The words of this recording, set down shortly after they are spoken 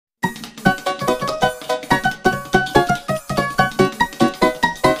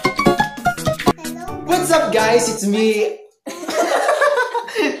up guys, it's me.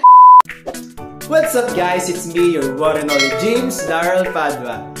 What's up guys, it's me, your one and only James Darrell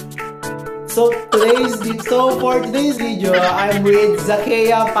Padua. So for today's video, I'm with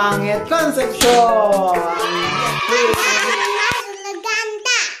Zakea Pangit Concepcion.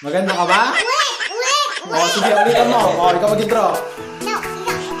 Maganda ka ba? Wait! O sige, ulitan mo. O, ikaw mag-intro. No.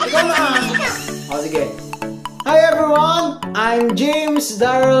 Ikaw na. O sige. Hi everyone, I'm James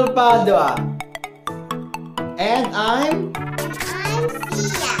Darrell Padua. And I'm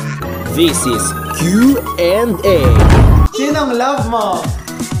Sia. This is Q&A. Sinong love mo?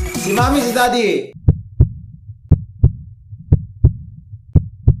 Si Mami, si Daddy?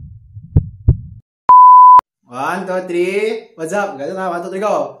 One, two, three. What's up? Ganun na. 1, 2, 3,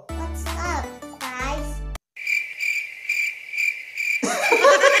 go. What's up, guys?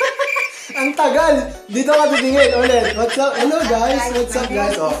 Ang tagal! Dito ka titingin ulit. What's up? Hello guys. What's up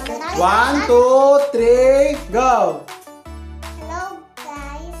guys? Oh. 1, 2, 3, go! Hello,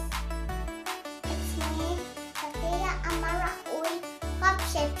 guys. It's me, Zakea Amara Uy,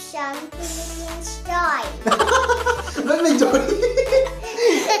 Concepcion, Philippines Joy. Ba't may joy?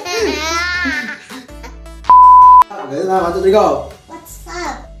 Ganun na. 1, 2, 3, go! What's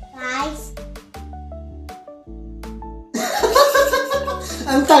up, guys?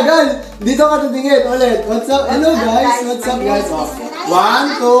 Ang tagal! Dito ka titingin ulit. What's up? Hello guys. What's up guys? Oh.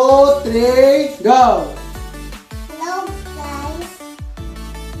 1, 2, 3, go! Hello, guys.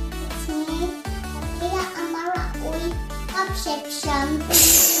 It's me, Zakea Amara Uy, Concepcion,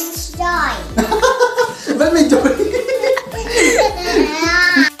 Philippines Joy. Ba't may joy?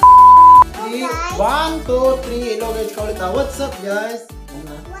 1, 2, 3. Hello guys. Ikaw ulit ha. What's up guys?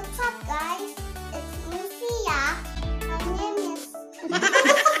 What's up, guys? It's me, Sia. My name is...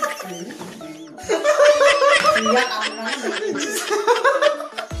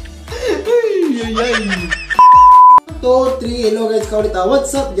 Ay. 2, 3. Hello guys. Ikaw ulit ha.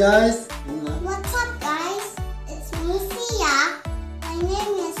 What's up guys? What's up, guys? It's me, Sia. My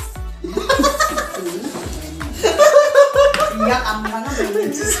name is...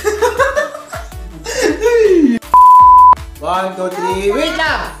 One, 2, 3. Wait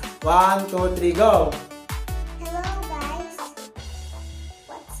lang! 1, 2, 3, go! Hello, guys.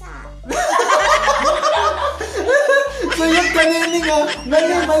 What's up? Sayap ka nining ha!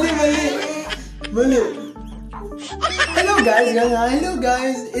 Mali! Hello guys! Ganon. Hello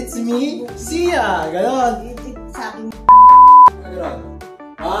guys! It's me, Sia! Ganon. Ganon.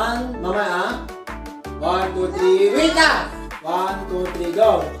 1, mamaya ha? 1, 2, 3. Wait lang! 1, 2, 3,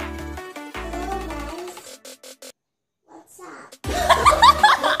 go! Hello, guys. What's up?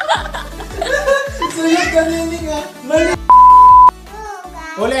 Sayap ka nining ha! Mali! Hello,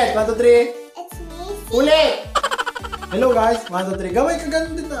 guys. Ulit! 1, 2, 3. It's me, Sia. Ulit! Hello guys! 1, 2, 3. Gawin ka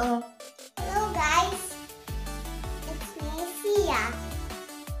ganun din na. Hello, guys. It's me, Sia.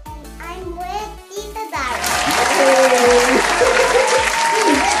 And I'm with Tita Dara.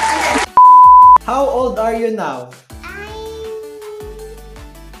 How old are you now? I'm...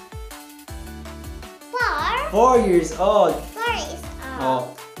 4 years old. 4 is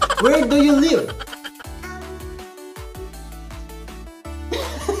Oh. Where do you live?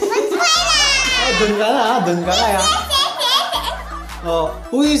 Oh, dun ka na, dun ka na ya. Oh,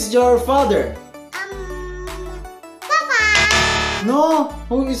 who is your father? Papa. No,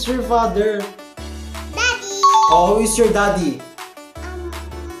 who is your father? Daddy. Oh, who is your daddy?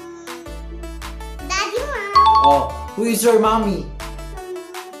 Daddy, Mom. Oh, who is your mommy?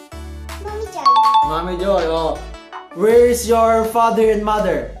 Mommy Joy. Mommy Joy. Oh, where is your father and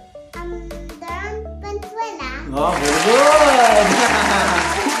mother? Daran Pantuela. Oh, very good.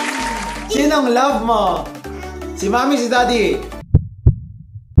 Sinong love mo? Si mommy, si daddy?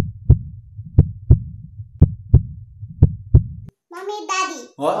 Mommy, Daddy.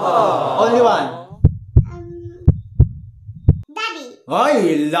 Oh, only one. Daddy.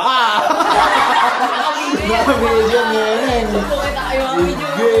 Ay, la! Naka-video ngayon.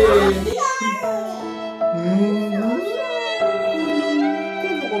 Sige.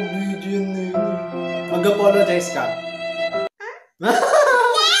 Naka-video ngayon. Mag-apologize ka.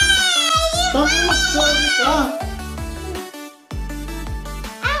 Sorry ka.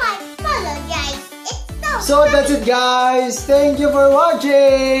 I apologize. It's so So that's it guys. Thank you for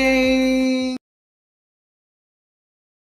watching.